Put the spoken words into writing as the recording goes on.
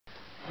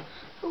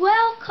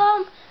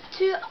Welcome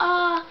to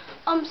our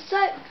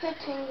soap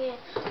putting in.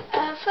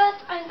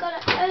 First I'm going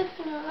to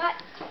open the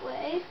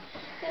microwave,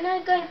 then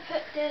I'm going to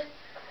put the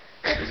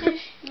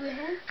tissue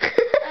in,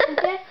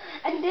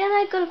 and then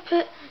I'm going to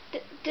put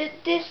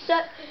this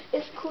soap.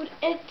 It's called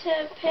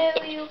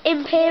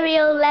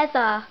Imperial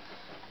leather.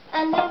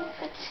 And then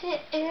put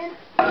it in.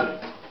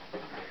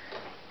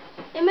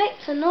 It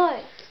makes a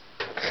noise.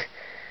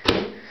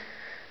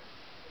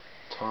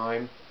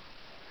 Time.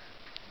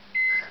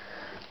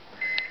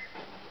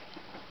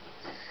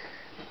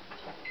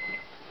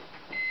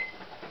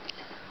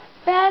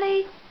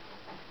 Ready?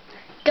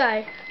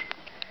 Go.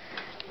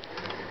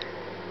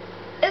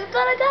 It's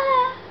gonna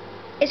go.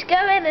 It's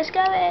going, it's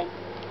going.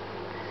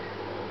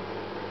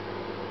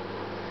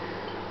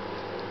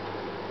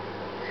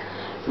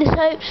 The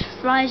soap's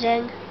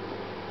rising.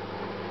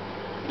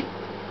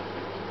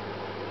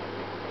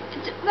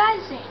 Is it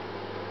rising?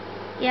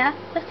 Yeah,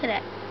 look at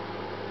it.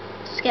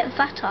 It's getting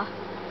fatter.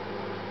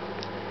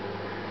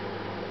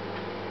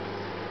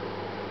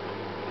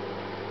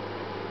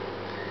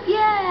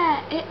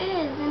 Yeah, it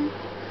is. And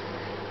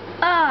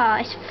Oh,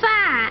 it's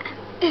fat.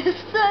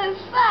 it's so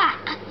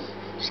fat.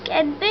 It's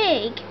getting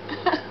big.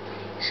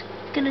 It's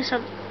gonna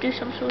do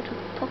some sort of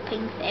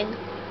popping thing.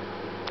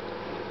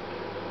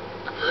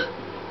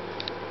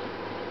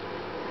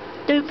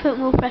 Don't put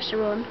more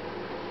pressure on.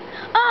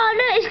 Oh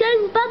no, it's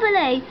going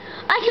bubbly.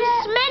 I can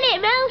smell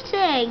it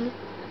melting.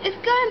 It's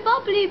going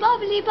bubbly,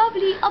 bubbly,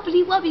 bubbly,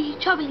 ubbly, wubbly,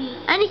 chubbly.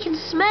 And you can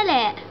smell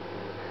it.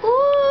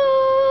 Ooh!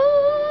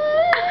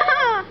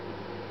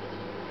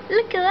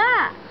 Look at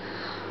that.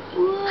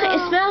 Whoa.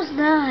 It smells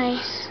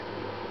nice.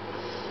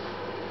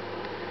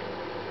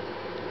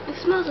 It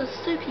smells of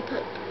soapy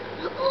poop.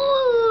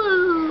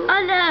 Ooh!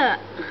 I know.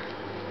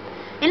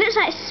 It looks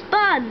like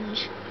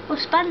sponge or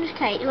sponge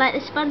cake, like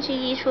the sponge you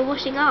use for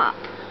washing up.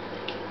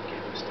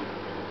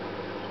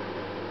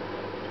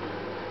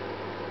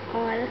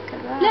 Oh, look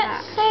at that.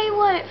 Let's say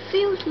what it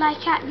feels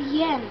like at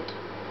the end.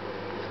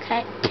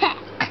 Okay.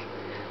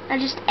 I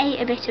just ate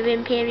a bit of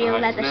Imperial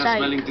leather now soap.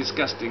 smelling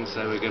disgusting,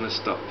 so we're going to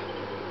stop.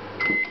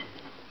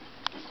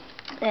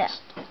 Yeah.